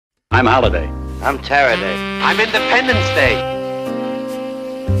I'm Holiday. I'm Taraday. I'm Independence Day.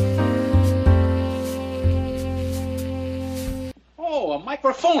 Oh, a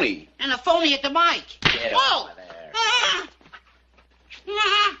microphony. And a phony at the mic. Get over there.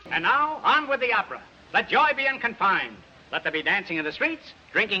 And now, on with the opera. Let joy be unconfined. Let there be dancing in the streets,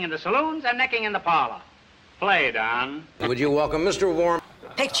 drinking in the saloons, and necking in the parlor. Play, Don. Would you welcome Mr. Warm?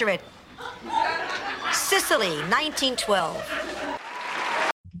 Picture it. Sicily, 1912.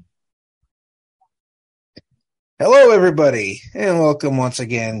 Hello, everybody, and welcome once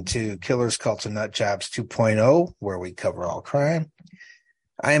again to Killers, Cults, and Nutjobs 2.0, where we cover all crime.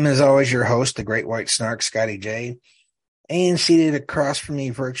 I am, as always, your host, the Great White Snark, Scotty J, and seated across from me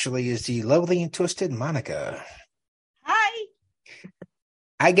virtually is the lovely and twisted Monica. Hi.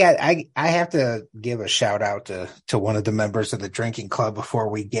 I have to give a shout out to one of the members of the drinking club before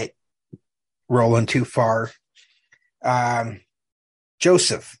we get rolling too far.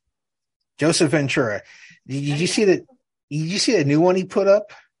 Joseph Ventura. Did you see that? Did you see the new one he put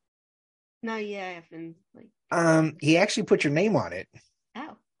up? No, yeah, I haven't. He actually put your name on it.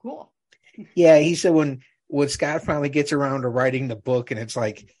 Oh, cool. Yeah, he said when Scott finally gets around to writing the book, and it's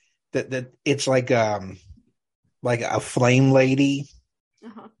like that it's like a flame lady,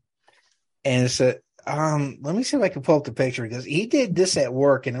 and it's let me see if I can pull up the picture because he did this at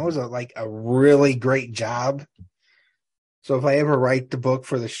work, and it was a really great job. So if I ever write the book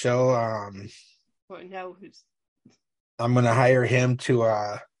for the show, I'm going to hire him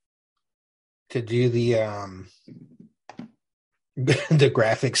to do the the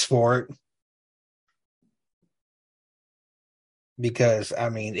graphics for it, because I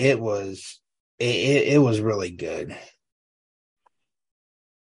mean it was really good.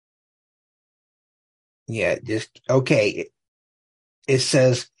 Yeah, just okay. It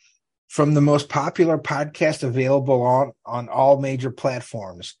says from the most popular podcast available on all major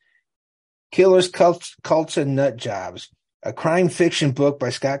platforms. Killers, Cults, and Nutjobs, a crime fiction book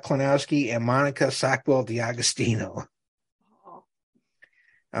by Scott Klonowski and Monica Sockwell D'Agostino. Oh.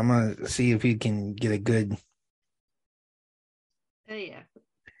 I'm going to see if you can get a good... Yeah.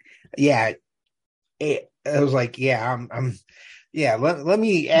 Yeah. I was like, yeah, yeah, let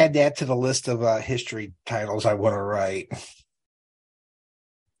me add that to the list of history titles I want to write.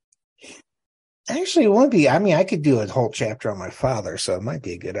 Actually, it won't be. I mean, I could do a whole chapter on my father, so it might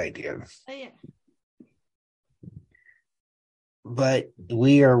be a good idea. Oh, yeah. But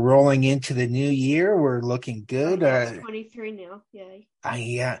we are rolling into the new year. We're looking good. 23 now. Yay.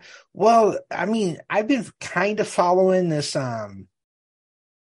 Yeah. Well, I mean, I've been kind of following this. Idaho.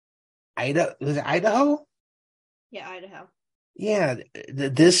 Was it Idaho? Yeah, Idaho. Yeah,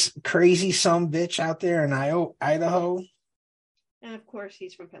 this crazy sumbitch out there in Idaho. And of course,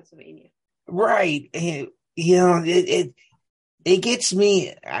 he's from Pennsylvania. Right. It gets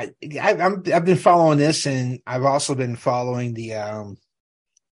me. I've been following this, and I've also been following the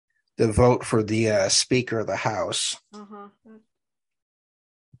vote for the Speaker of the House.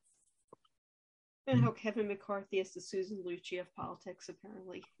 And how Kevin McCarthy is the Susan Lucci of politics,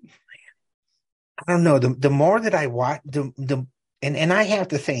 apparently. I don't know. The more that I watch, and I have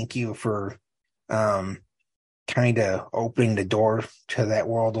to thank you for kind of opening the door to that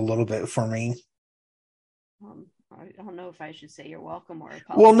world a little bit for me. I don't know if I should say you're welcome or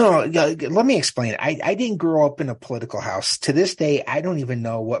apologize. Well, no, let me explain. I didn't grow up in a political house. To this day, I don't even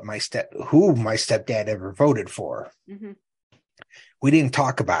know who my stepdad ever voted for. Mm-hmm. We didn't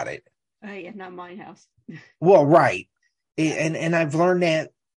talk about it. Yeah, not my house. Well, right. And I've learned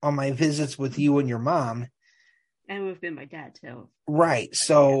that on my visits with you and your mom. And with my dad, too. Right.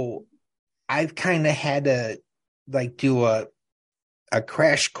 So I've kind of had to do a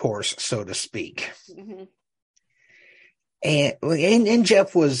crash course, so to speak. Mm-hmm. And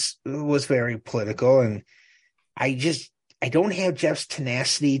Jeff was very political, and I don't have Jeff's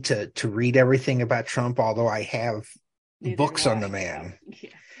tenacity to read everything about Trump, although I have books on the man.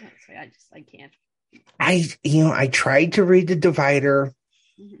 Yeah, I can't. I tried to read The Divider,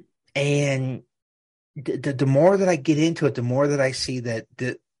 mm-hmm. and the more that I get into it, the more that I see that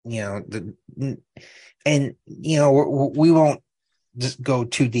we won't just go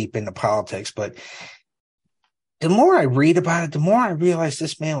too deep into politics, but the more I read about it, the more I realize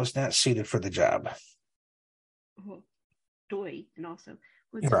this man was not suited for the job. And also,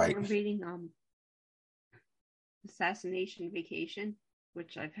 right. I'm reading Assassination Vacation,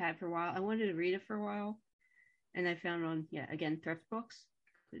 which I've had for a while. I wanted to read it for a while, and I found on thrift books,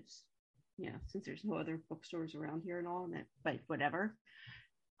 because since there's no other bookstores around here and all, but whatever.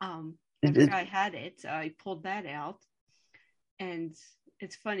 After I had it, I pulled that out, and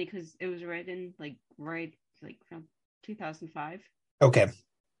it's funny because it was written right from 2005. Okay.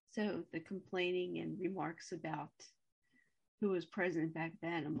 So the complaining and remarks about who was president back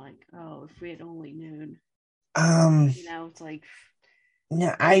then, I'm like, oh, if we had only known. It's like.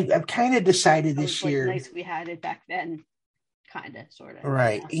 No, I've kind of decided this like year. Nice we had it back then, kind of, sort of.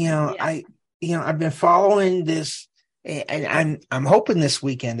 Right. Yeah. I've been following this, and I'm hoping this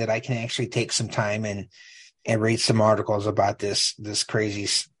weekend that I can actually take some time and read some articles about this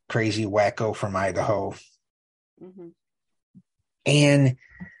crazy wacko from Idaho. Mm-hmm. And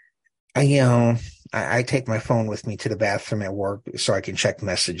I take my phone with me to the bathroom at work so I can check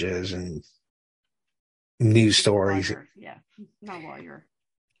messages and news stories. Not while you're.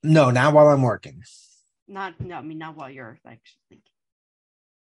 No, not while I'm working. Not while you're like.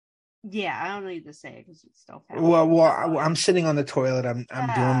 Yeah, I don't need to say it because it's still. I'm sitting on the toilet. I'm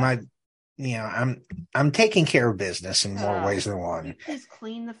doing my, I'm taking care of business in more ways than one. Please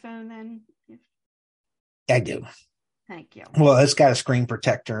clean the phone then. I do. Thank you. Well, it's got a screen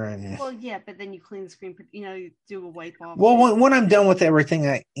protector and. Well, yeah, but then you clean the screen. You do a wipe off. Well, when I'm done with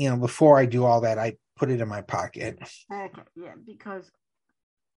everything, before I do all that, I put it in my pocket. Okay, yeah, because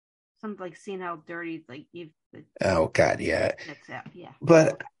something like seeing how dirty, like you've. Oh God, yeah. That's out, yeah.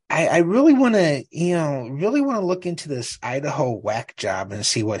 But I really want to, look into this Idaho whack job and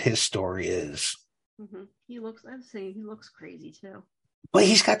see what his story is. Mm-hmm. He looks crazy too. But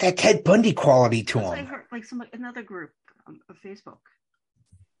he's got that Ted Bundy quality to him. I heard, like another group of Facebook.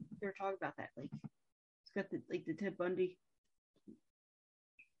 They were talking about that. Like, it's got the Ted Bundy.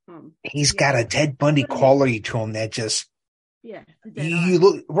 He's got a Ted Bundy quality to him that just. Yeah. You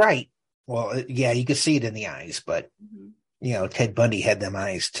look right. Well, yeah, you can see it in the eyes, but Ted Bundy had them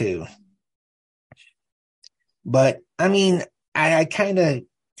eyes too. But I mean, I kind of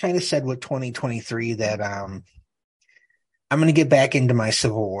said with 2023 that I'm going to get back into my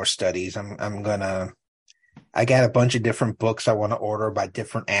Civil War studies. I got a bunch of different books I want to order about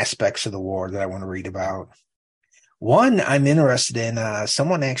different aspects of the war that I want to read about. One I'm interested in,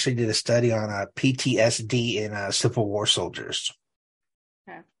 someone actually did a study on PTSD in Civil War soldiers.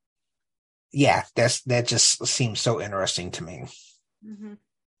 Okay. Yeah, that just seems so interesting to me. Mm-hmm.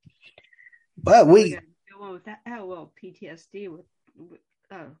 But PTSD with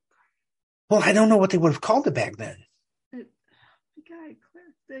well, I don't know what they would have called it back then. The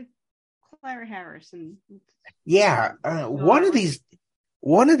Clara Harris and one of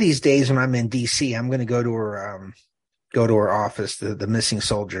these days when I'm in DC, I'm going to go to her office, the missing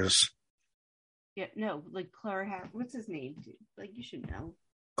soldiers. Yeah, no, like Clara Harris. What's his name? Dude? Like you should know.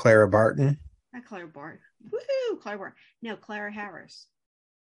 Clara Barton. Not Clara Barton. Woohoo, Clara Barton. No, Clara Harris.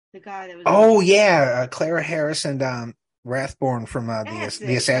 The guy that was. Oh yeah, Clara Harris and Rathborn from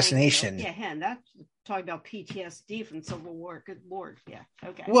the assassination. Yeah, him. That's talking about PTSD from Civil War. Good Lord. Yeah.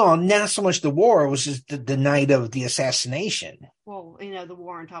 Okay. Well, not so much the war. It was just the night of the assassination. Well, the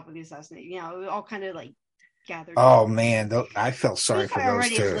war on top of the assassination. It all kind of like gathered. Oh man, I felt sorry for those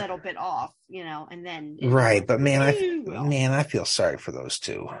already two. A little bit off, and then. Right, but man, I feel sorry for those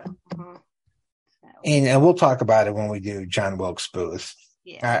two. Uh-huh. So. And we'll talk about it when we do John Wilkes Booth.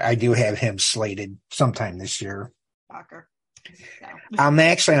 Yeah. I do have him slated sometime this year. Shocker. So.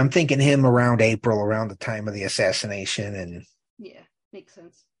 I'm thinking him around April, around the time of the assassination, and yeah, makes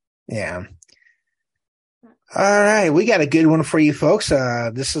sense. Yeah. All right, we got a good one for you folks.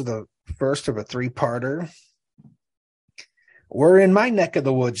 This is the first of a 3-parter. We're in my neck of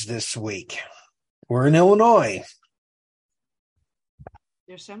the woods this week. We're in Illinois.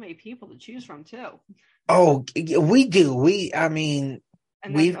 There's so many people to choose from too. Oh, we do. We've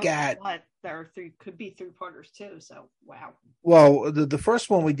got. There could be 3-parters too. So wow. Well, the first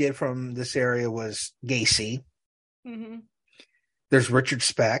one we did from this area was Gacy. Mm-hmm. There's Richard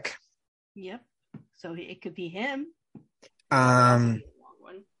Speck. Yep. So it could be him. Oh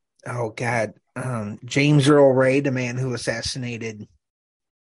God. James Earl Ray, the man who assassinated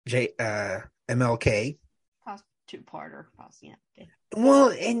MLK. 2-parter, possibly. Yeah.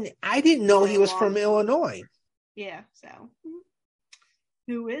 Well, and I didn't know he was from Illinois. Yeah. So.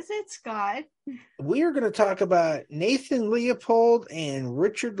 Who is it, Scott? We are going to talk about Nathan Leopold and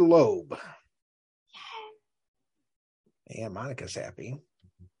Richard Loeb. Yeah, Monica's happy.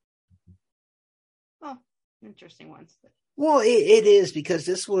 Oh, interesting ones. Well, it is because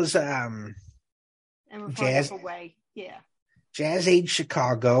this was and we're jazz away. Yeah. Jazz Age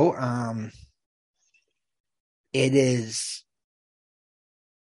Chicago. It is.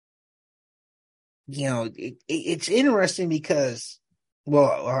 It's interesting because.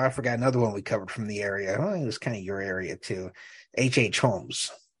 Well, I forgot another one we covered from the area. Well, it was kind of your area too. H.H. Holmes.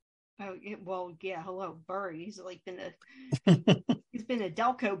 Oh well, yeah. Hello, Bird. He's been a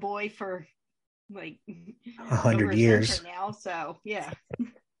Delco boy for like 100 years now. So yeah.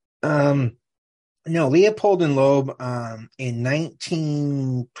 No, Leopold and Loeb, in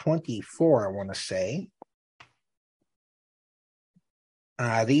 1924, I want to say.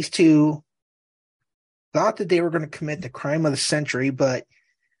 These two thought that they were going to commit the crime of the century, but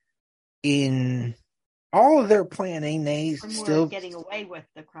in all of their planning, they still getting away with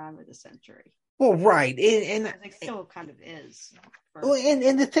the crime of the century. Well, right, and it still kind of is. Well,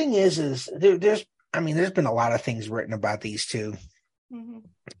 and the thing is there's been a lot of things written about these two.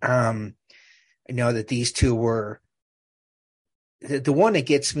 Mm-hmm. I know that these two were the one that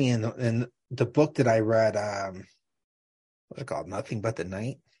gets me in the book that I read. What's it called? Nothing But the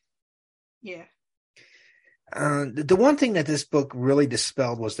Night. Yeah. The one thing that this book really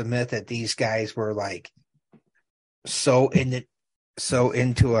dispelled was the myth that these guys were like so into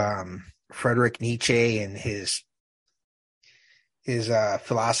Friedrich Nietzsche and his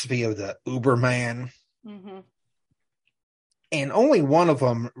philosophy of the Uberman. Mm-hmm. And only one of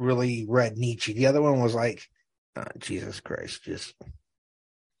them really read Nietzsche. The other one was like, Jesus Christ, just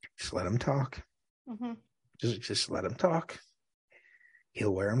let him talk. Mm-hmm. Just let him talk.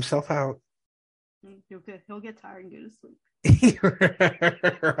 He'll wear himself out. He'll get tired and go to sleep.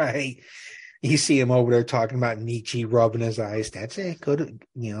 Right. You see him over there talking about Nietzsche, rubbing his eyes. That's it. Go to,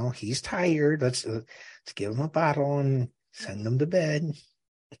 he's tired. Let's give him a bottle and send him to bed.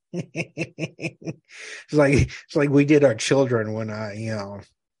 It's like we did our children when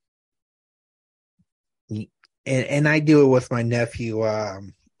and I do it with my nephew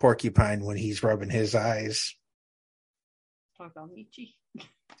Porcupine when he's rubbing his eyes. Talk about Nietzsche.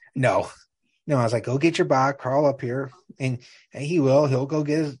 No, I was like, go get your bottle, crawl up here, and he'll go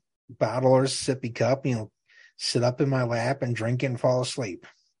get his bottle or his sippy cup, sit up in my lap and drink it and fall asleep.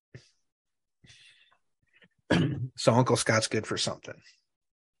 So Uncle Scott's good for something.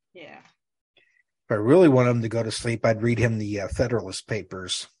 Yeah. If I really want him to go to sleep, I'd read him the Federalist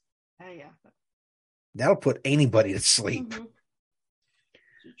Papers. Oh, yeah. That'll put anybody to sleep. Mm-hmm.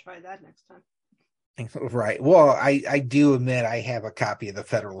 Should try that next time. Right. Well, I do admit I have a copy of the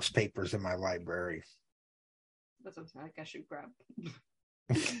Federalist Papers in my library. That's something I should grab.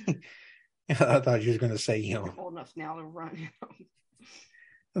 I thought you were going to say, I'm old enough now to run.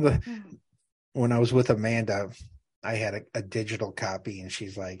 When I was with Amanda, I had a digital copy, and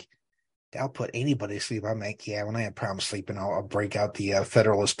she's like, "That'll put anybody to sleep." I'm like, "Yeah, when I have problems sleeping, I'll break out the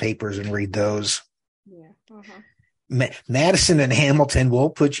Federalist Papers and read those." Yeah. Uh-huh. Madison and Hamilton will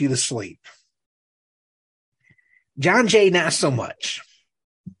put you to sleep. John Jay, not so much.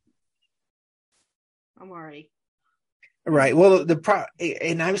 I'm already right. Well,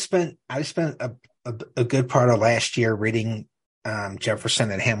 and I've spent a good part of last year reading Jefferson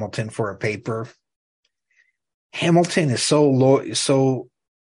and Hamilton for a paper. Hamilton is so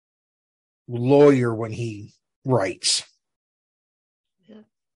lawyer when he writes. Yeah.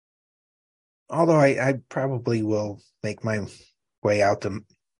 Although I probably will make my way out to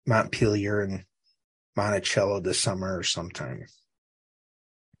Montpelier and Monticello this summer or sometime.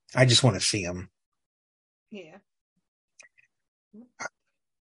 I just want to see him. Yeah.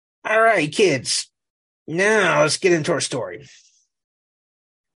 All right, kids. Now let's get into our story.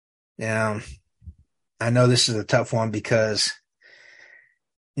 Now, I know this is a tough one because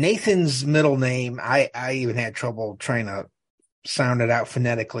Nathan's middle name, I even had trouble trying to sound it out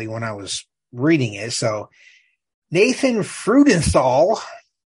phonetically when I was reading it. So, Nathan Freudenthal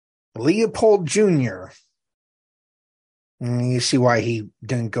Leopold Jr. You see why he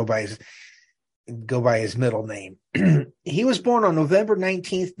didn't go by his middle name. He was born on November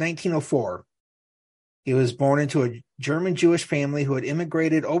 19th, 1904. He was born into a German Jewish family who had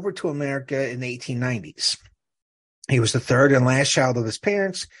immigrated over to America in the 1890s. He was the third and last child of his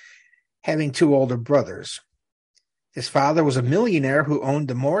parents, having two older brothers. His father was a millionaire who owned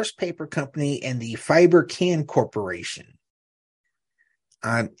the Morris Paper Company and the Fiber Can Corporation.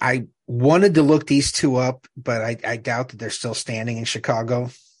 I wanted to look these two up, but I doubt that they're still standing in Chicago.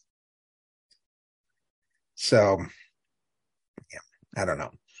 So, yeah, I don't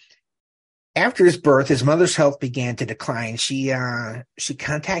know. After his birth, his mother's health began to decline. She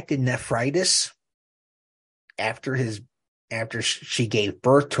contacted nephritis after she gave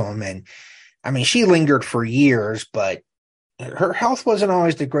birth to him, and I mean, she lingered for years, but her health wasn't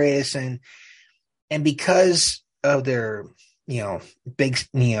always the greatest, and because of their their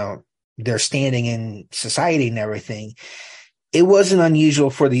standing in society and everything, it wasn't unusual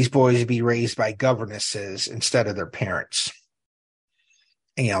for these boys to be raised by governesses instead of their parents.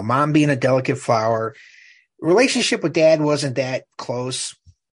 And, mom being a delicate flower, relationship with dad wasn't that close.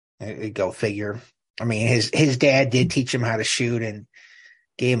 Go figure. I mean, his dad did teach him how to shoot and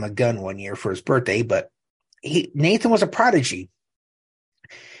gave him a gun one year for his birthday, but Nathan was a prodigy.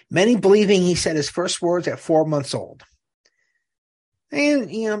 Many believing he said his first words at 4 months old.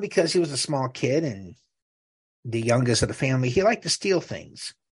 And, because he was a small kid and the youngest of the family, he liked to steal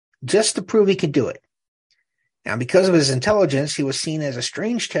things just to prove he could do it. Now, because of his intelligence, he was seen as a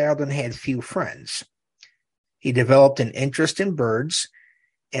strange child and had few friends. He developed an interest in birds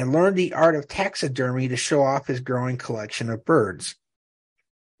and learned the art of taxidermy to show off his growing collection of birds.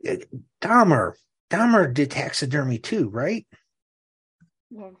 Dahmer did taxidermy too, right?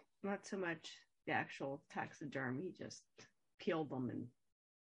 Well, not so much the actual taxidermy. He just peeled them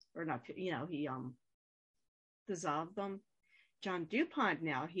he dissolved them. John DuPont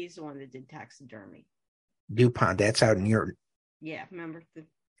now, he's the one that did taxidermy. DuPont, that's out in Europe. Yeah, remember?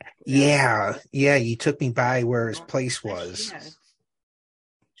 Yeah, you took me by where his place was. Yeah,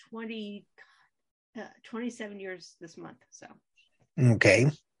 27 years this month, so. Okay.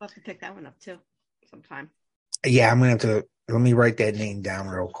 I'll have to pick that one up too sometime. Yeah, I'm going to have to, let me write that name down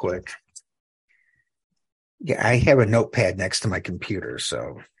real quick. Yeah, I have a notepad next to my computer,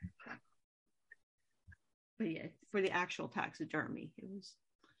 so. But yeah, for the actual taxidermy, it was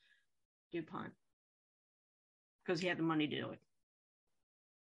DuPont. Because he had the money to do it.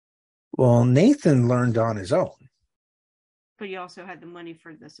 Well, Nathan learned on his own. But he also had the money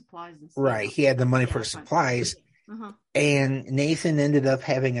for the supplies and stuff. Right, he had the money for supplies. Uh-huh. And Nathan ended up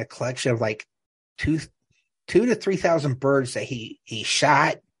having a collection of like 2,000 to 3,000 birds that he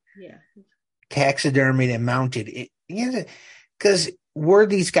shot, taxidermied, and mounted. Because where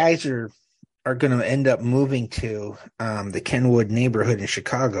these guys are going to end up moving to, the Kenwood neighborhood in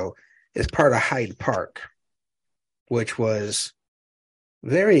Chicago, is part of Hyde Park, which was a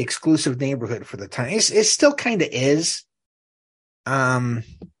very exclusive neighborhood for the time. It still kind of is. One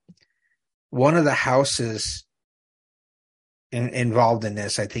of the houses involved in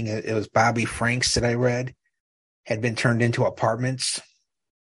this, I think it was Bobby Frank's that I read, had been turned into apartments.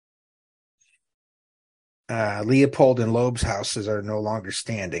 Leopold and Loeb's houses are no longer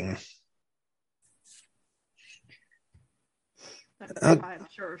standing. I'm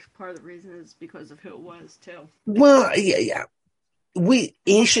sure part of the reason is because of who it was too. Well, yeah.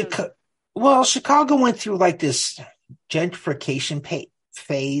 Chicago went through like this gentrification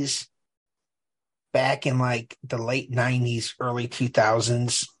phase back in like the late 90s, early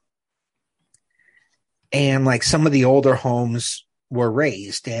 2000s. And like some of the older homes were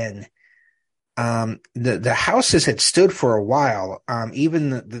razed, and the houses had stood for a while.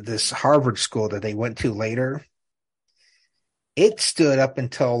 Even this Harvard school that they went to later, it stood up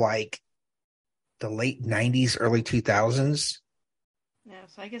until like the late 90s, early 2000s. Yeah,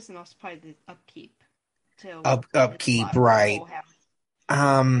 so I guess and also probably the upkeep too. Upkeep, right.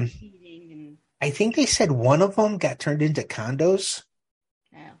 I think they said one of them got turned into condos.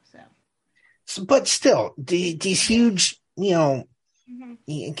 Yeah, but still, these huge, you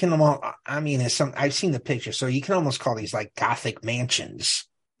can almost, I've seen the picture, so you can almost call these like Gothic mansions.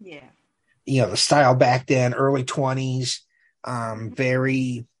 Yeah. The style back then, early 20s,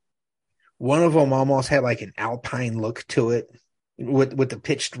 very, one of them almost had like an Alpine look to it with the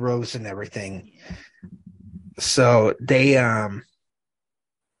pitched roofs and everything. Yeah. So they,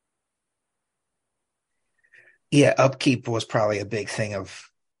 upkeep was probably a big thing of,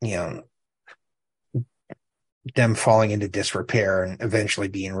 them falling into disrepair and eventually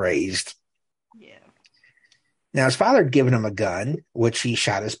being razed. Yeah. Now, his father had given him a gun, which he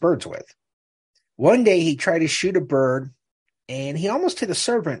shot his birds with. One day, he tried to shoot a bird, and he almost hit a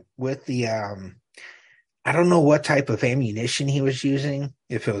servant with the, I don't know what type of ammunition he was using,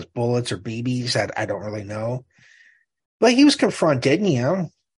 if it was bullets or BBs, I don't really know. But he was confronted, and, he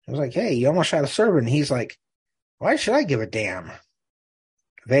was like, hey, you almost shot a servant. And he's like, why should I give a damn?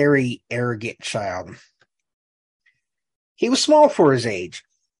 Very arrogant child. He was small for his age.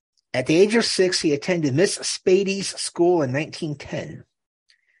 At the age of 6, he attended Miss Spady's school in 1910.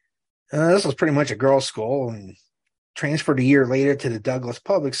 This was pretty much a girls' school, and transferred a year later to the Douglas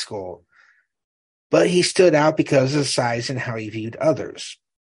Public School. But he stood out because of his size and how he viewed others.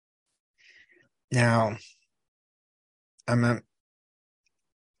 Now,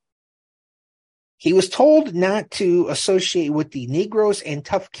 he was told not to associate with the Negroes and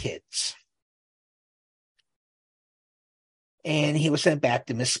tough kids. And he was sent back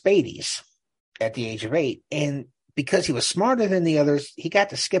to Miss Spady's at the age of 8. And because he was smarter than the others, he got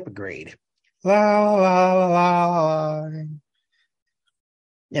to skip a grade. La, la, la, la.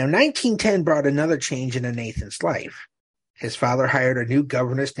 Now, 1910 brought another change into Nathan's life. His father hired a new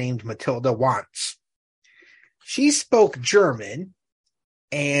governess named Matilda Wantz. She spoke German,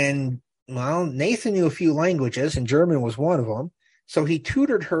 and, well, Nathan knew a few languages, and German was one of them, so he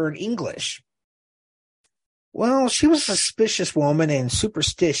tutored her in English. Well, she was a suspicious woman and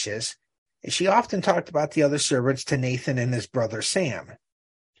superstitious, and she often talked about the other servants to Nathan and his brother Sam.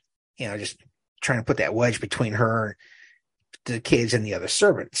 Just trying to put that wedge between her, the kids, and the other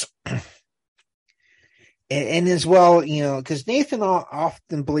servants. and as well, because Nathan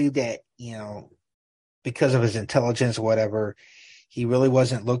often believed that, because of his intelligence or whatever, he really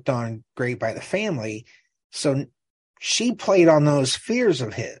wasn't looked on great by the family. So she played on those fears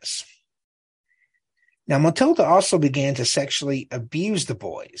of his. Now, Matilda also began to sexually abuse the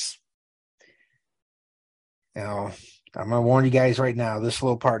boys. Now, I'm going to warn you guys right now, this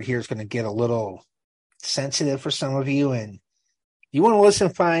little part here is going to get a little sensitive for some of you, and you want to listen,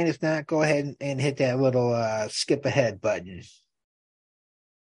 fine. If not, go ahead and hit that little skip ahead button.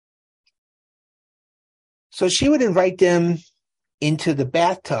 So she would invite them into the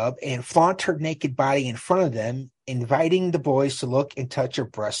bathtub and flaunt her naked body in front of them, inviting the boys to look and touch her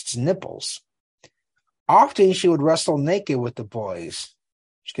breasts and nipples. Often she would wrestle naked with the boys,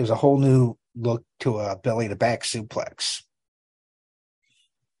 which gives a whole new look to a belly to back suplex.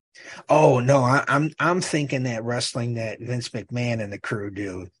 Oh no, I'm thinking that wrestling that Vince McMahon and the crew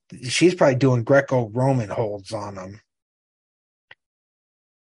do. She's probably doing Greco-Roman holds on them.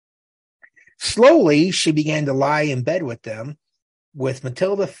 Slowly, she began to lie in bed with them, with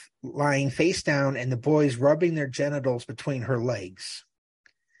Matilda lying face down and the boys rubbing their genitals between her legs.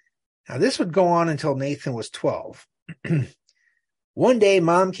 Now, this would go on until Nathan was 12. One day,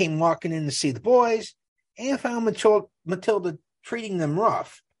 Mom came walking in to see the boys and found Matilda treating them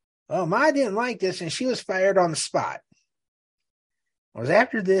rough. Well, Ma didn't like this, and she was fired on the spot. It was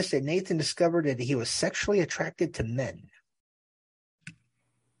after this that Nathan discovered that he was sexually attracted to men.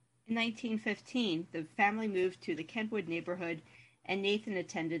 In 1915, the family moved to the Kentwood neighborhood, and Nathan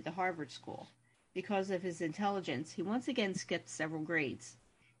attended the Harvard School. Because of his intelligence, he once again skipped several grades.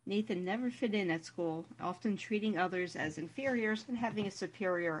 Nathan never fit in at school, often treating others as inferiors and having a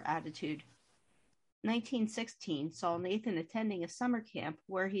superior attitude. 1916 saw Nathan attending a summer camp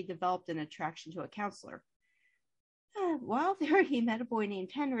where he developed an attraction to a counselor. While there, he met a boy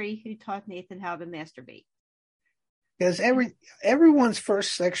named Henry who taught Nathan how to masturbate. Because everyone's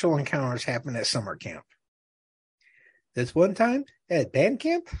first sexual encounters happen at summer camp. This one time at band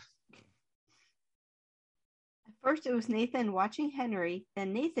camp? At first it was Nathan watching Henry,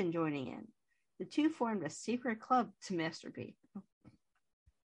 then Nathan joining in. The two formed a secret club to masturbate.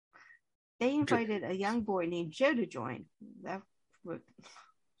 They invited a young boy named Joe to join. That was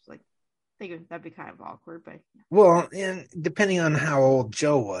like, figured that'd be kind of awkward, but well, and depending on how old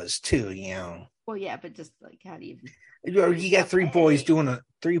Joe was too, Well, yeah, but just like how do you? You got three boys doing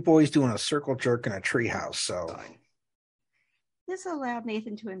a circle jerk in a treehouse. So this allowed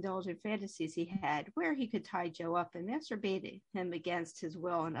Nathan to indulge in fantasies he had, where he could tie Joe up and masturbate him against his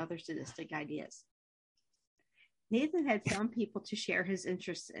will and other sadistic ideas. Nathan had found people to share his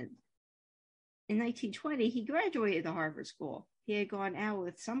interests in. In 1920, he graduated the Harvard School. He had gone out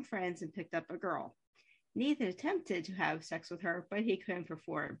with some friends and picked up a girl. Nathan attempted to have sex with her, but he couldn't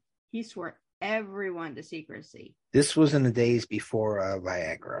perform. He swore everyone to secrecy. This was in the days before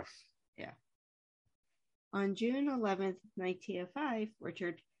Viagra. Yeah. On June 11th, 1905,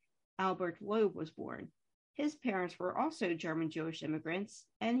 Richard Albert Loeb was born. His parents were also German Jewish immigrants,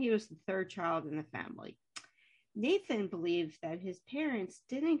 and he was the third child in the family. Nathan believed that his parents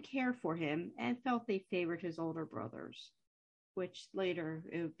didn't care for him and felt they favored his older brothers, which later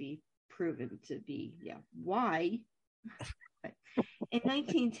it would be proven to be, why. In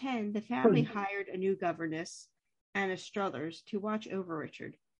 1910, the family hired a new governess, Anna Struthers, to watch over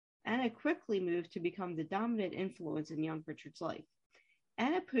Richard. Anna quickly moved to become the dominant influence in young Richard's life.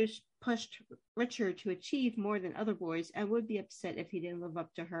 Anna pushed Richard to achieve more than other boys and would be upset if he didn't live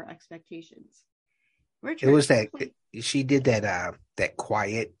up to her expectations. Richard It was she did that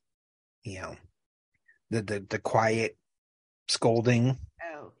quiet, the quiet scolding.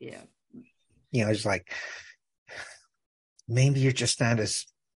 Oh, yeah. It's like, maybe you're just not as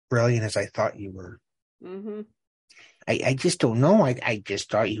brilliant as I thought you were. Mm-hmm. I just don't know. I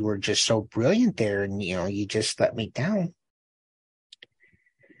just thought you were just so brilliant there, and you just let me down.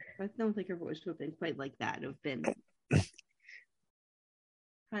 I don't think her voice would have been quite like that. It would have been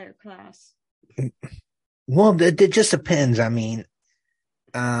higher class. Well, it just depends. I mean,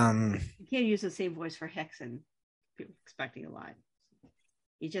 you can't use the same voice for Hicks and people expecting a lot.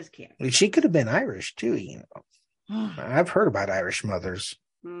 You just can't. She could have been Irish too. I've heard about Irish mothers.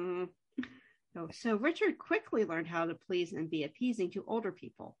 Mm-hmm. So Richard quickly learned how to please and be appeasing to older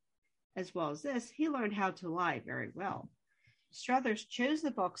people. As well as this, he learned how to lie very well. Struthers chose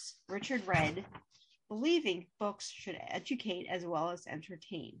the books Richard read, believing books should educate as well as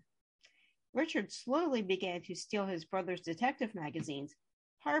entertain. Richard slowly began to steal his brother's detective magazines,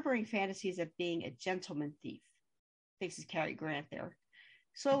 harboring fantasies of being a gentleman thief. This is Cary Grant there.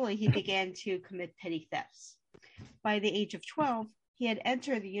 Slowly, he began to commit petty thefts. By the age of 12, he had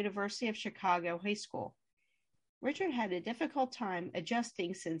entered the University of Chicago High School. Richard had a difficult time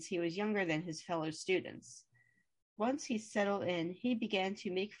adjusting since he was younger than his fellow students. Once he settled in, he began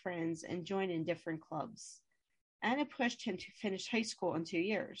to make friends and join in different clubs. Anna pushed him to finish high school in 2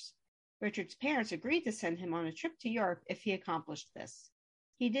 years. Richard's parents agreed to send him on a trip to Europe if he accomplished this.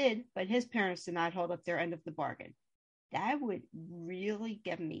 He did, but his parents did not hold up their end of the bargain. That would really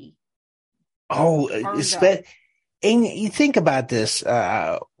get me. Oh, and you think about this,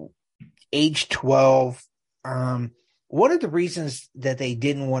 age 12, one of the reasons that they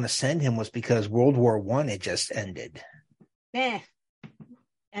didn't want to send him was because World War I had just ended.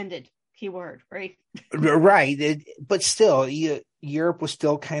 Ended. Keyword, right? Right. But still, Europe was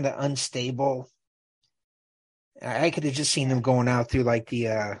still kind of unstable. I could have just seen them going out through like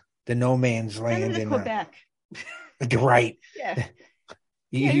the no man's land in Quebec. Right. Yeah.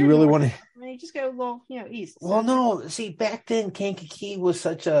 You really want to? I mean, just go a little, east. Well, no. See, back then, Kankakee was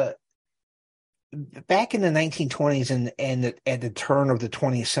such a. Back in the 1920s and at the turn of the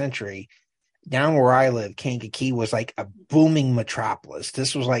 20th century, down where I live, Kankakee was like a booming metropolis.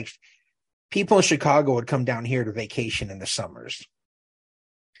 This was like people in Chicago would come down here to vacation in the summers.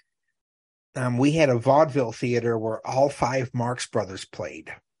 We had a vaudeville theater where all 5 Marx Brothers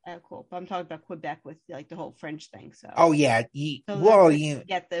played. Oh, cool. But I'm talking about Quebec with like the whole French thing. So. Oh yeah. You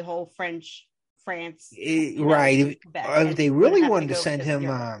get the whole France. Right. If they really wanted to send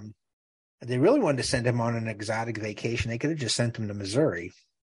him, if they really wanted to send him on an exotic vacation, they could have just sent him to Missouri.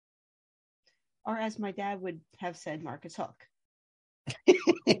 Or as my dad would have said, Marcus Hook. It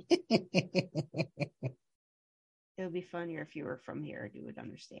would be funnier if you were from here and you would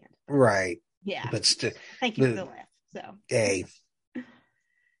understand. Right. Yeah. But thank you for the laugh. So. Hey.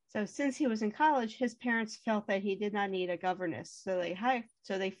 So since he was in college, his parents felt that he did not need a governess, so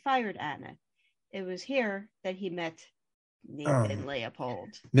they fired Anna. It was here that he met Nathan Leopold.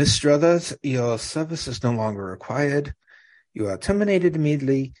 Miss Struthers, your service is no longer required. You are terminated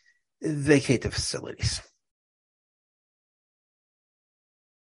immediately. Vacate the facilities.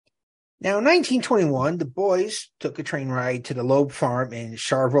 Now, in 1921, the boys took a train ride to the Loeb farm in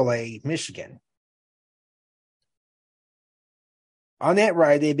Charolais, Michigan. On that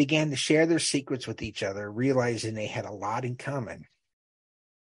ride, they began to share their secrets with each other, realizing they had a lot in common.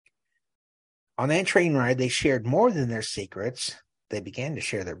 On that train ride, they shared more than their secrets. They began to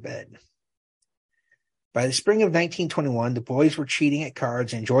share their bed. By the spring of 1921, the boys were cheating at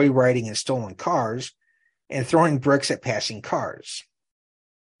cards and joyriding in stolen cars and throwing bricks at passing cars.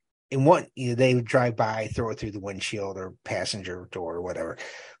 In one, they would drive by, throw it through the windshield or passenger door or whatever.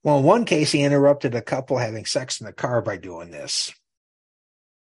 Well, in one case, he interrupted a couple having sex in the car by doing this.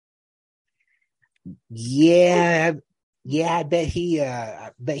 Yeah, I bet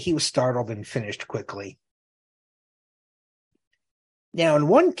he was startled and finished quickly. Now, in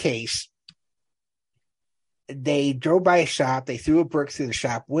one case, they drove by a shop, they threw a brick through the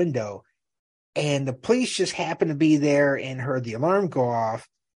shop window, and the police just happened to be there and heard the alarm go off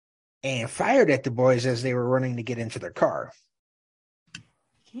and fired at the boys as they were running to get into their car.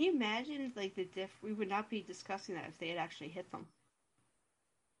 Can you imagine, like, we would not be discussing that if they had actually hit them.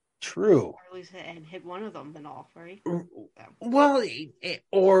 True. Or at least had hit one of them and all, right? Well,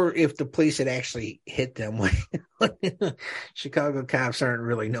 or if the police had actually hit them. Chicago cops aren't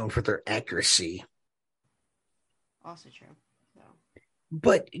really known for their accuracy. Also true. So.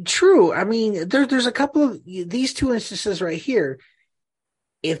 But true. I mean, there's a couple of these two instances right here.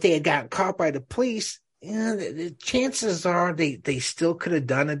 If they had gotten caught by the police, the chances are they still could have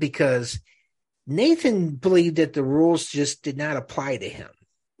done it because Nathan believed that the rules just did not apply to him.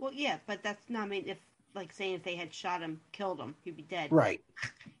 Well, yeah, but that's not, I mean, if they had shot him, killed him, he'd be dead. Right.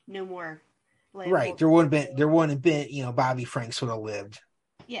 No more. Right. There wouldn't have been, Bobby Franks would have lived.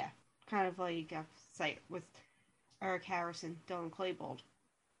 Yeah. Kind of like a site with Eric Harrison, Dylan Klebold.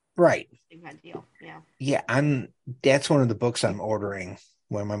 Right. Same kind of deal. Yeah. Yeah. That's one of the books I'm ordering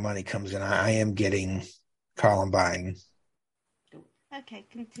when my money comes in. I am getting Columbine. Okay.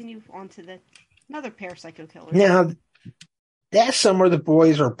 Continue on to another pair of psycho killers. Now, that summer, the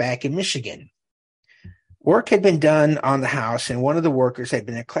boys were back in Michigan. Work had been done on the house, and one of the workers had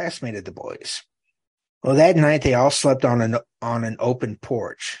been a classmate of the boys. Well, that night, they all slept on an open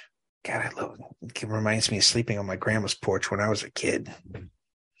porch. God, it reminds me of sleeping on my grandma's porch when I was a kid.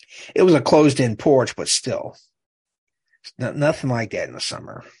 It was a closed-in porch, but still. Nothing like that in the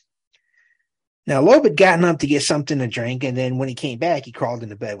summer. Now, Loeb had gotten up to get something to drink, and then when he came back, he crawled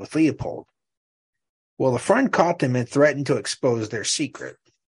into bed with Leopold. Well, the friend caught them and threatened to expose their secret.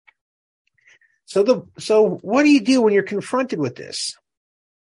 So what do you do when you're confronted with this?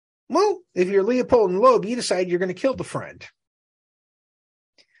 Well, if you're Leopold and Loeb, you decide you're going to kill the friend.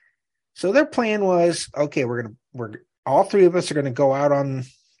 So their plan was, okay, we're all three of us are going to go out on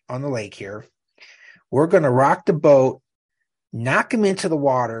the lake here. We're going to rock the boat, knock him into the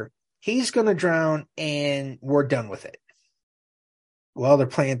water. He's going to drown, and we're done with it. Well, their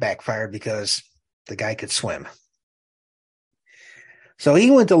plan backfired because the guy could swim. So he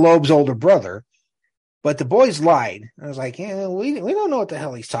went to Loeb's older brother, but the boys lied. I was like, yeah, we don't know what the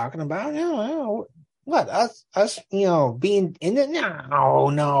hell he's talking about. What, us, being in it?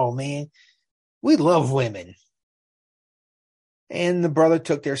 No, man. We love women. And the brother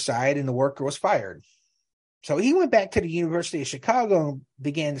took their side, and the worker was fired. So he went back to the University of Chicago and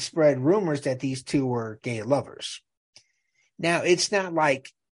began to spread rumors that these two were gay lovers. Now, it's not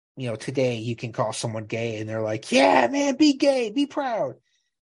like, today you can call someone gay and they're like, yeah, man, be gay, be proud.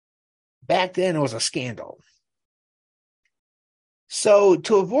 Back then, it was a scandal. So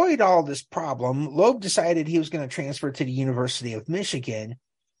to avoid all this problem, Loeb decided he was going to transfer to the University of Michigan.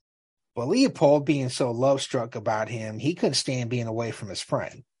 But Leopold, being so love-struck about him, he couldn't stand being away from his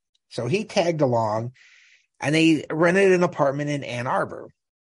friend. So he tagged along, and they rented an apartment in Ann Arbor.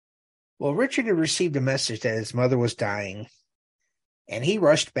 Well, Richard had received a message that his mother was dying, and he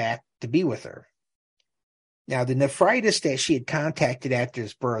rushed back to be with her. Now, the nephritis that she had contacted after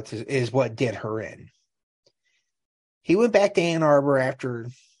his birth is what did her in. He went back to Ann Arbor after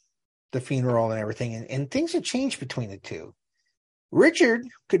the funeral and everything, and things had changed between the two. Richard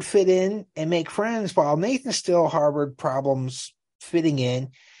could fit in and make friends, while Nathan still harbored problems fitting in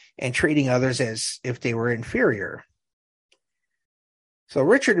and treating others as if they were inferior. So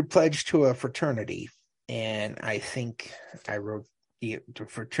Richard had pledged to a fraternity, and I think I wrote the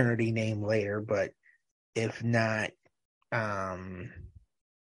fraternity name later, but if not, I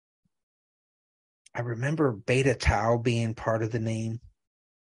remember Beta Tau being part of the name.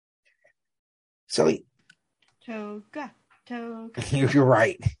 So Toga. You're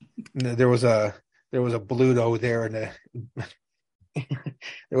right. There was a Bluto there, and there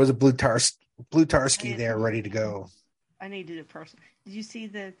was a Blutarski there ready to go. I needed a person. Did you see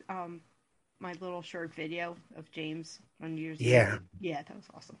the my little short video of James on New Year's Eve? Yeah, that was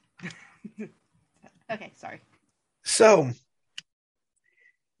awesome. Okay, sorry. So,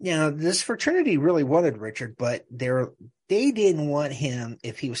 this fraternity really wanted Richard, but they didn't want him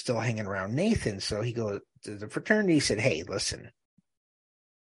if he was still hanging around Nathan. So he goes to the fraternity, said, hey, listen,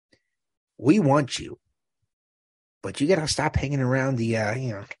 we want you, but you got to stop hanging around the,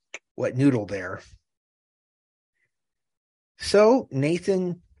 wet noodle there. So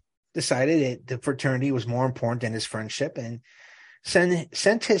Nathan decided that the fraternity was more important than his friendship and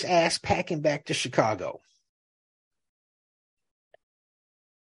sent his ass packing back to Chicago.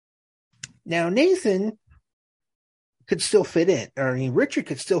 Now, Nathan could still fit in, Richard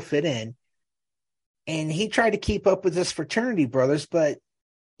could still fit in, and he tried to keep up with his fraternity brothers, but,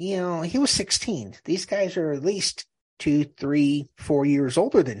 he was 16. These guys are at least 2, 3, 4 years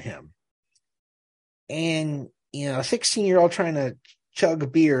older than him. And, a 16-year-old trying to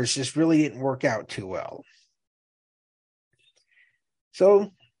chug beers just really didn't work out too well.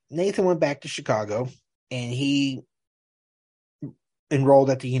 So Nathan went back to Chicago, and he enrolled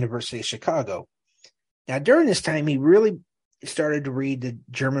at the University of Chicago. Now, during this time, he really started to read the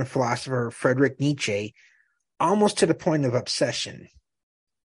German philosopher Friedrich Nietzsche, almost to the point of obsession.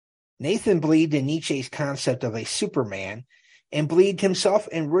 Nathan believed in Nietzsche's concept of a Superman and believed himself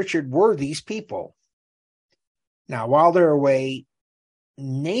and Richard were these people. Now, while they're away,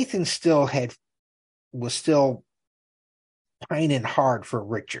 Nathan was still pining hard for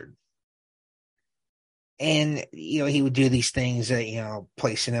Richard. And, he would do these things that,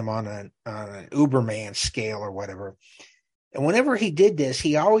 placing him on an Uberman scale or whatever. And whenever he did this,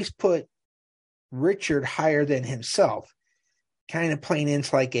 he always put Richard higher than himself, kind of playing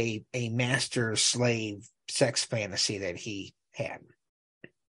into like a master-slave sex fantasy that he had.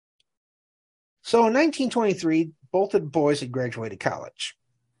 So in 1923, both of the boys had graduated college.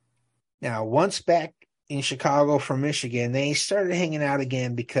 Now, once back in Chicago from Michigan, they started hanging out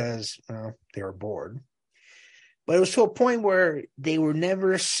again because they were bored. But it was to a point where they were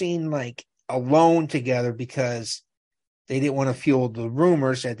never seen like alone together because they didn't want to fuel the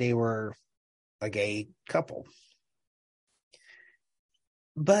rumors that they were a gay couple.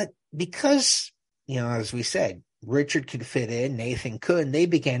 But because, as we said, Richard could fit in, Nathan couldn't, they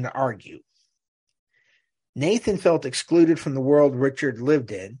began to argue. Nathan felt excluded from the world Richard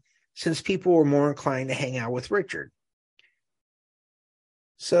lived in, since people were more inclined to hang out with Richard.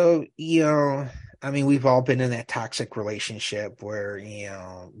 So, I mean, we've all been in that toxic relationship where,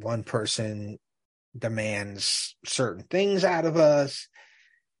 one person demands certain things out of us.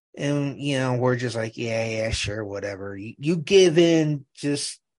 And, we're just like, yeah, sure, whatever. You give in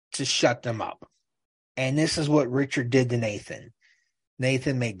just to shut them up. And this is what Richard did to Nathan.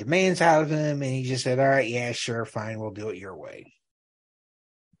 Nathan made demands out of him, and he just said, all right, yeah, sure, fine, we'll do it your way.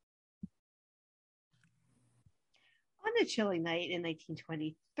 On a chilly night in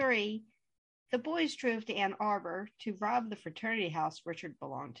 1923, the boys drove to Ann Arbor to rob the fraternity house Richard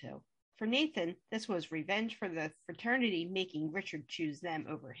belonged to. For Nathan, this was revenge for the fraternity making Richard choose them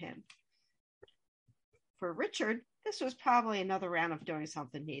over him. For Richard, this was probably another round of doing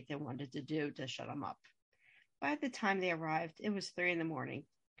something Nathan wanted to do to shut him up. By the time they arrived, it was 3 a.m.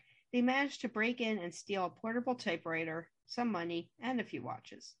 They managed to break in and steal a portable typewriter, some money, and a few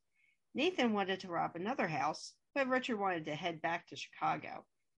watches. Nathan wanted to rob another house, but Richard wanted to head back to Chicago.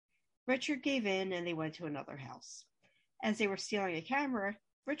 Richard gave in and they went to another house. As they were stealing a camera,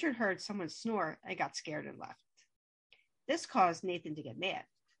 Richard heard someone snore and got scared and left. This caused Nathan to get mad.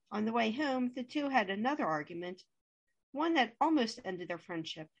 On the way home, the two had another argument, one that almost ended their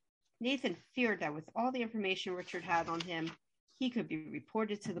friendship. Nathan feared that with all the information Richard had on him, he could be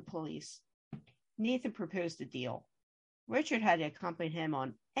reported to the police. Nathan proposed a deal. Richard had to accompany him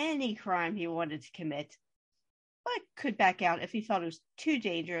on any crime he wanted to commit, but could back out if he felt it was too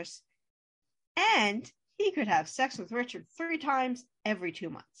dangerous, and he could have sex with Richard 3 times every 2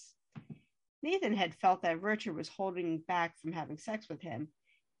 months. Nathan had felt that Richard was holding back from having sex with him.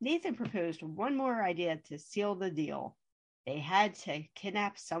 Nathan proposed one more idea to seal the deal. They had to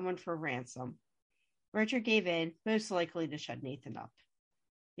kidnap someone for ransom. Richard gave in, most likely to shut Nathan up.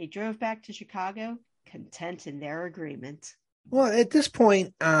 They drove back to Chicago, content in their agreement. Well, at this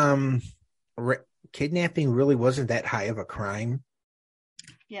point, kidnapping really wasn't that high of a crime.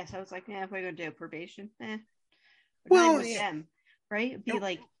 Yes, I was like, we're going to do probation. Well, with them, right? It'd be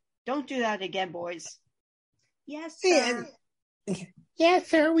like, don't do that again, boys. Yes, sir. Yes,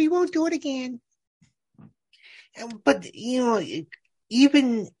 sir, we won't do it again. But,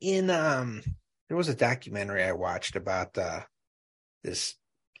 even in, there was a documentary I watched about this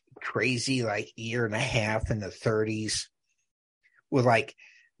crazy, year and a half in the 30s with,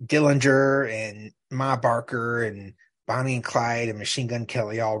 Dillinger and Ma Barker and Bonnie and Clyde and Machine Gun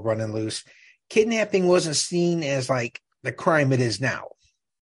Kelly all running loose. Kidnapping wasn't seen as, the crime it is now.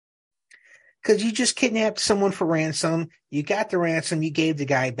 Because you just kidnapped someone for ransom, you got the ransom, you gave the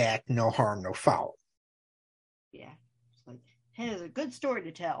guy back, no harm, no foul. Yeah. It is a good story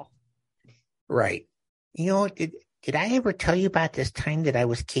to tell. Right. Did I ever tell you about this time that I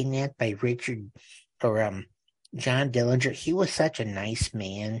was kidnapped by Richard or John Dillinger? He was such a nice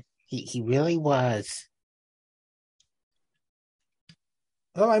man. He really was.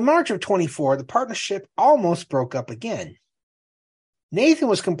 Well, by March of 24, the partnership almost broke up again. Nathan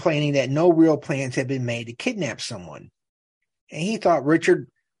was complaining that no real plans had been made to kidnap someone. And he thought Richard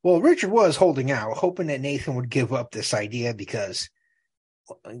was holding out, hoping that Nathan would give up this idea because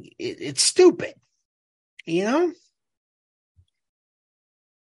it's stupid,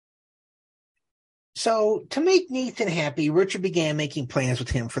 So to make Nathan happy, Richard began making plans with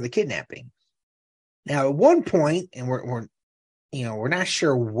him for the kidnapping. Now, at one point, and we're not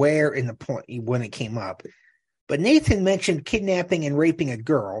sure where in the point when it came up, but Nathan mentioned kidnapping and raping a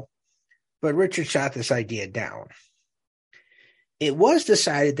girl, but Richard shot this idea down. It was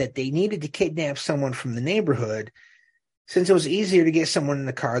decided that they needed to kidnap someone from the neighborhood since it was easier to get someone in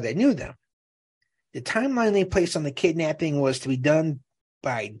the car that knew them. The timeline they placed on the kidnapping was to be done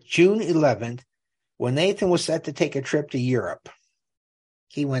by June 11th, when Nathan was set to take a trip to Europe.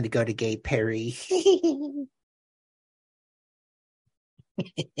 He wanted to go to Gay Perry.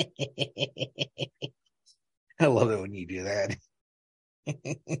 I love it when you do that.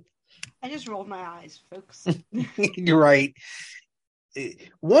 I just rolled my eyes, folks. You're right.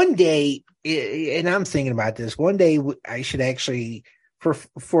 One day, and I'm thinking about this, one day I should actually,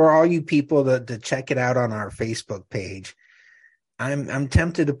 for all you people to check it out on our Facebook page, I'm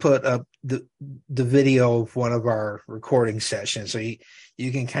tempted to put up the video of one of our recording sessions so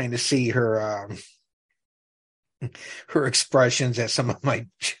you can kind of see her expressions at some of my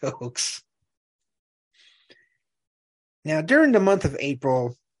jokes. Now, during the month of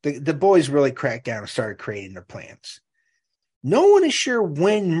April, the boys really cracked down and started creating their plans. No one is sure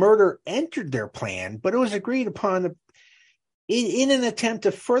when murder entered their plan, but it was agreed upon in an attempt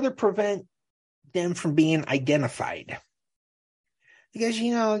to further prevent them from being identified. Because,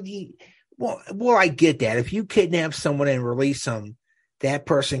 I get that. If you kidnap someone and release them, that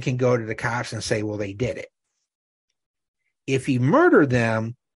person can go to the cops and say, well, they did it. If you murder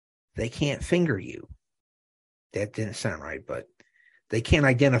them, They can't finger you. That didn't sound right, but they can't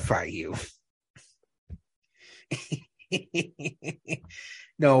identify you.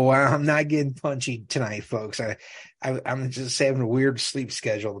 No, I'm not getting punchy tonight, folks. I'm just having a weird sleep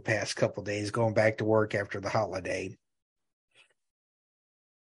schedule the past couple of days, going back to work after the holiday.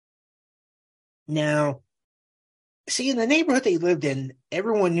 Now, see, in the neighborhood they lived in,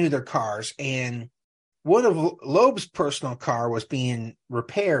 everyone knew their cars, and one of Loeb's personal car was being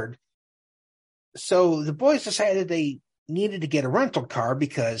repaired. So the boys decided they needed to get a rental car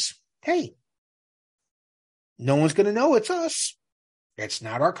because, hey, no one's going to know it's us. It's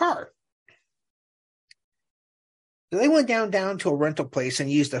not our car. So they went down to a rental place and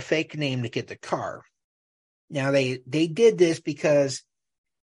used a fake name to get the car. Now, they did this because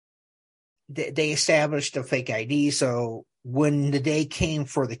they established a fake ID. So when the day came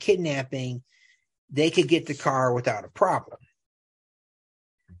for the kidnapping, they could get the car without a problem.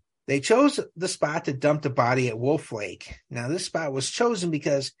 They chose the spot to dump the body at Wolf Lake. Now, this spot was chosen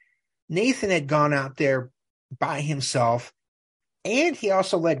because Nathan had gone out there by himself, and he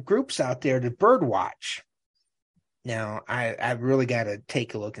also led groups out there to bird watch. Now, I've really got to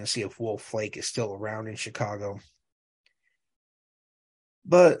take a look and see if Wolf Lake is still around in Chicago.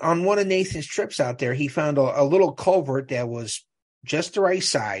 But on one of Nathan's trips out there, he found a little culvert that was just the right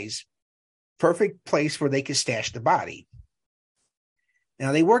size, perfect place where they could stash the body.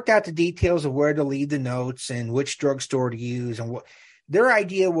 Now, they worked out the details of where to leave the notes and which drugstore to use. And what their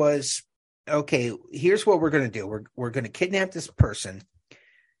idea was, okay, here's what we're going to do. We're going to kidnap this person.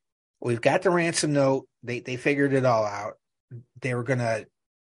 We've got the ransom note. They figured it all out. They were going to,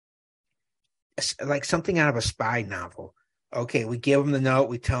 like something out of a spy novel. Okay, we give them the note.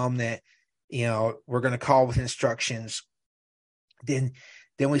 We tell them that, we're going to call with instructions. Then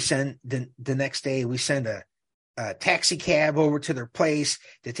we send, the next day, we send a taxi cab over to their place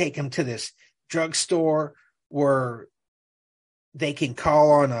to take them to this drugstore where they can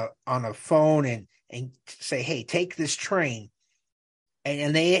call on a phone and say, hey, take this train.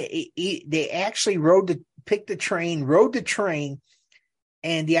 And they actually rode the train.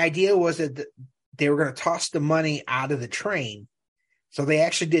 And the idea was that they were going to toss the money out of the train. So they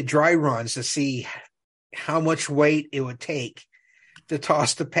actually did dry runs to see how much weight it would take to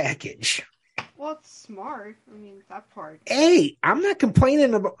toss the package. Well, it's smart. I mean, that part. Hey, I'm not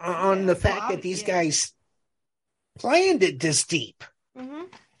complaining on the fact that these guys planned it this deep.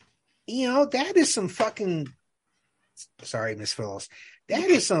 Mm-hmm. That is some fucking... Sorry, Miss Phyllis. That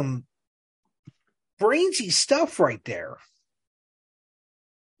is some brainsy stuff right there.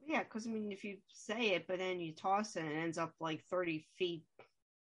 Yeah, because, if you say it, but then you toss it and it ends up like 30 feet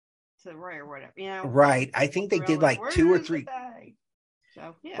to the right or whatever, Right. I think they did like 2 or 3.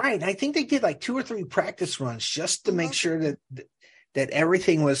 So, yeah. Right. I think they did like 2 or 3 practice runs just to make sure that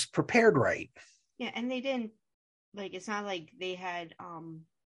everything was prepared right. Yeah, and they didn't, it's not like they had,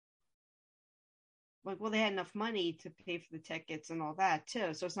 they had enough money to pay for the tickets and all that,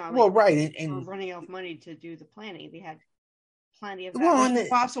 too. So it's not like right. They were running out of money to do the planning. They had plenty of that. Well, which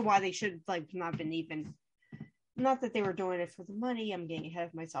is also why they should not been even, not that they were doing it for the money. I'm getting ahead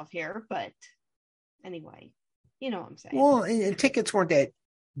of myself here, but anyway, you know what I'm saying. Well, and tickets weren't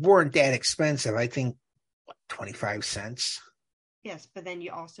that expensive. I think 25 cents. Yes, but then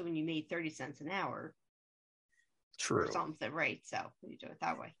you also, when you made 30 cents an hour. True. Or something, right? So you do it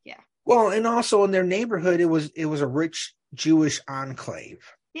that way, yeah. Well, and also in their neighborhood, it was a rich Jewish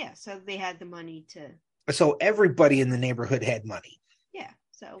enclave. Yeah, so they had the money to. So everybody in the neighborhood had money. Yeah,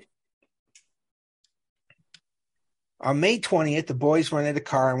 so. On May 20th, the boys rented a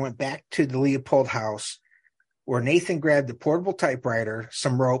car and went back to the Leopold house, where Nathan grabbed a portable typewriter,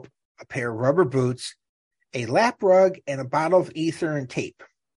 some rope, a pair of rubber boots, a lap rug, and a bottle of ether and tape.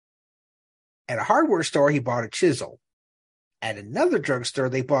 At a hardware store, he bought a chisel. At another drugstore,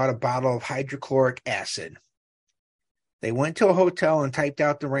 they bought a bottle of hydrochloric acid. They went to a hotel and typed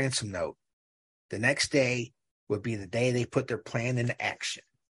out the ransom note. The next day would be the day they put their plan into action.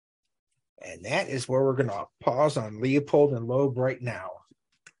 And that is where we're going to pause on Leopold and Loeb right now.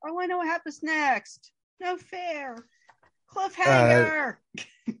 Oh, I know what happens next. No fair. Cliffhanger.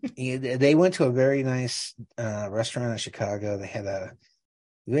 They went to a very nice restaurant in Chicago. They had a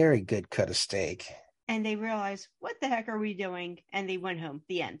very good cut of steak. And they realized, what the heck are we doing? And they went home.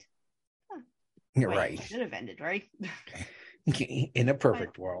 The end. Huh. You're right. It should have ended, right? In a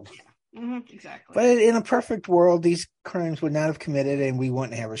perfect world. Yeah. Mm-hmm, exactly. But in a perfect world, these crimes would not have committed and we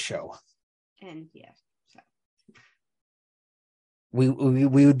wouldn't have a show. And yeah. So. We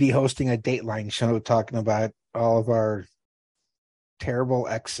would be hosting a Dateline show talking about all of our terrible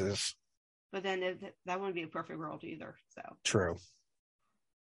exes. But then that wouldn't be a perfect world either. So true.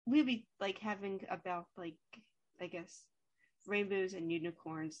 we'd be like having about like, I guess, rainbows and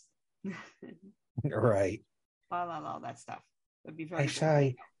unicorns. Right. All that stuff. Would be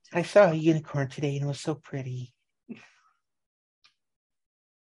very. I saw a unicorn today and it was so pretty.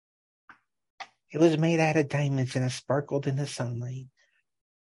 It was made out of diamonds and it sparkled in the sunlight.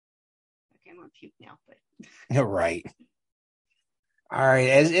 Okay, I'm gonna puke now, but. You're right. All right,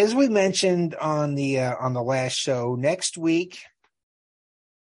 as we mentioned on the last show, next week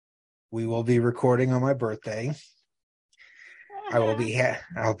we will be recording on my birthday. I'll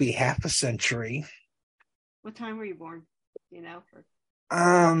be half a century. What time were you born? You know?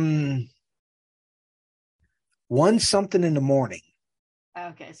 1 something in the morning.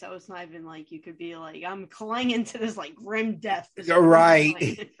 Okay, so it's not even like you could be like, I'm clinging to this like grim death.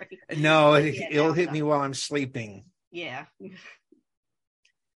 Right. No, yeah, it'll hit me while I'm sleeping. Yeah.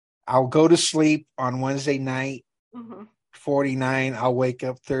 I'll go to sleep on Wednesday night, 49. I'll wake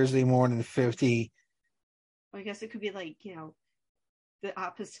up Thursday morning, 50. Well, I guess it could be like, the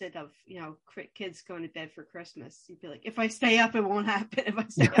opposite of, kids going to bed for Christmas. You'd be like, if I stay up, it won't happen. If I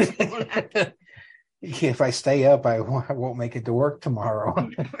stay up, it won't happen. If I stay up, I won't make it to work tomorrow.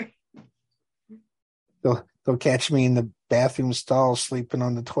 They'll catch me in the bathroom stall sleeping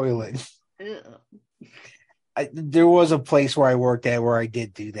on the toilet. There was a place where I worked at where I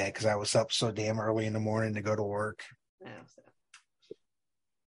did do that because I was up so damn early in the morning to go to work.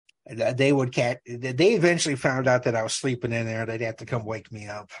 They eventually found out that I was sleeping in there. They'd have to come wake me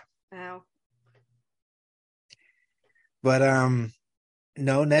up. Wow. But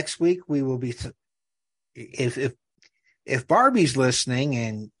no, next week we will be. If Barbie's listening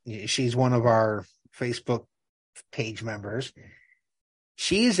and she's one of our Facebook page members,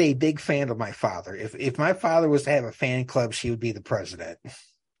 she is a big fan of my father. If my father was to have a fan club, she would be the president.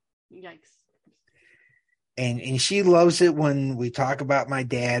 Yikes. And she loves it when we talk about my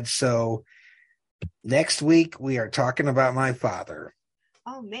dad. So next week we are talking about my father.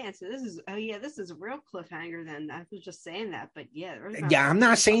 Oh man, so this is a real cliffhanger then. I was just saying that, but yeah. I'm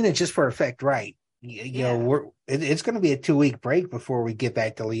not saying it just for effect, right? You know, it's going to be a 2-week break before we get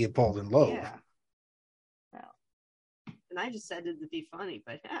back to Leopold and Loeb. Yeah. Well, and I just said it to be funny,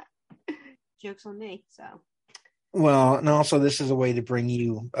 but joke's on me. So. Well, and also this is a way to bring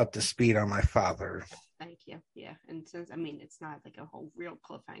you up to speed on my father. Thank you. Yeah, and since it's not like a whole real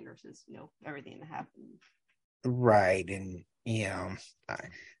cliffhanger since everything that happened. Right, and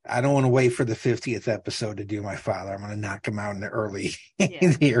I don't want to wait for the 50th episode to do my father. I'm going to knock him out in the early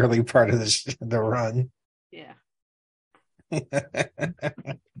part of the run. Yeah.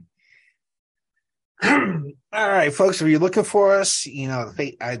 All right, folks, if you're looking for us, we've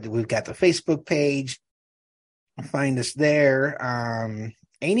got the Facebook page. Find us there.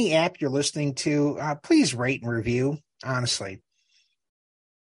 Any app you're listening to, please rate and review. Honestly,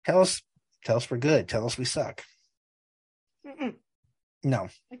 tell us we're good. Tell us we suck. Mm-mm. No,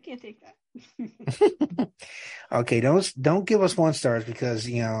 I can't take that. Okay, don't give us 1 stars because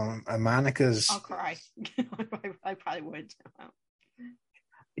Monica's. I'll cry. I probably would.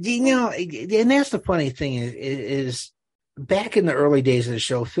 And that's the funny thing is back in the early days of the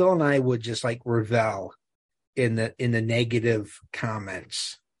show, Phil and I would just like revel in the negative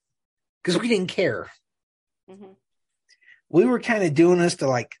comments because we didn't care. Mm-hmm. We were kind of doing this to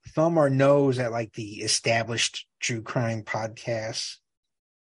like thumb our nose at like the established true crime podcasts.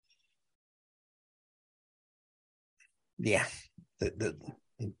 Yeah, the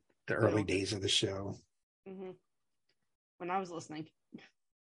early days of the show. Mm-hmm. When I was listening.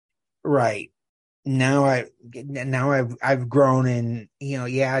 Right. Now I've grown and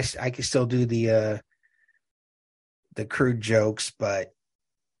I can still do the crude jokes, but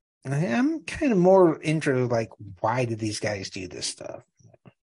I'm kind of more into like, why did these guys do this stuff?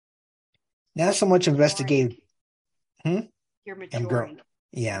 Not so much investigative. You're maturing.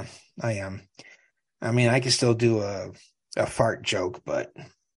 Yeah, I am. I mean, I can still do a fart joke, but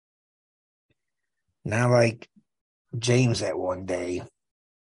not like James that one day.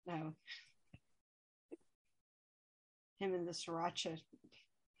 No. Him and the sriracha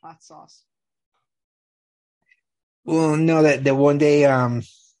hot sauce. Well, no, that one day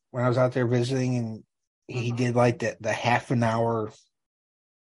when I was out there visiting and he did like the half an hour.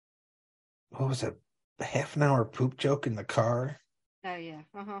 What was it? The half an hour poop joke in the car. Oh yeah.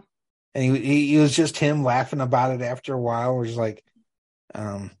 Uh-huh. And he was just him laughing about it after a while. We're just like,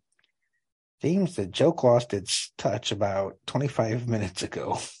 James, the joke lost its touch about 25 minutes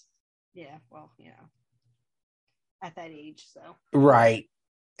ago. Yeah, well, at that age, so. Right.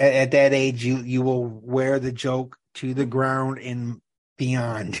 At that age, you will wear the joke to the ground and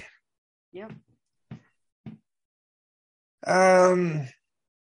beyond. Yep.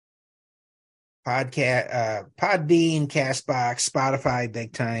 podcast, Podbean, Castbox, Spotify,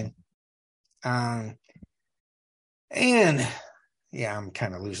 big time. And yeah, I'm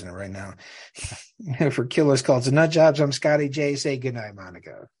kind of losing it right now. For Killers, Cults, and Nut Jobs, I'm Scotty J. Say goodnight,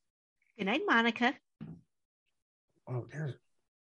 Monica. Good night, Monica. Oh, there's